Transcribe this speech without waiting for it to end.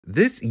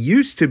This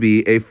used to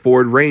be a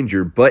Ford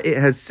Ranger, but it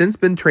has since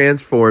been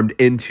transformed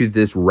into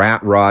this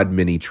rat rod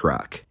mini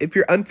truck. If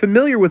you're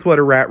unfamiliar with what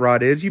a rat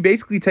rod is, you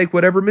basically take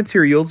whatever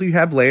materials you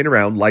have laying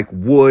around, like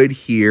wood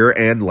here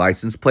and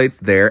license plates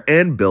there,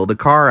 and build a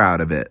car out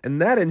of it.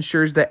 And that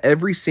ensures that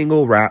every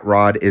single rat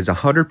rod is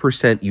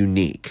 100%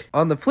 unique.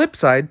 On the flip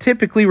side,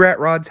 typically rat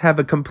rods have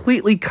a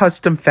completely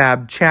custom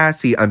fab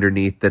chassis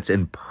underneath that's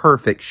in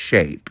perfect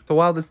shape. So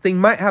while this thing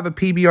might have a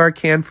PBR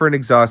can for an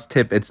exhaust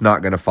tip, it's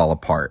not going to fall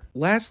apart.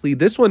 Lastly,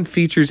 this one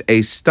features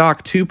a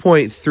stock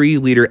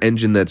 2.3 liter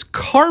engine that's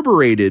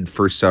carbureted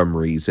for some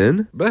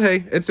reason. But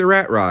hey, it's a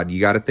rat rod. You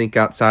got to think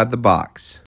outside the box.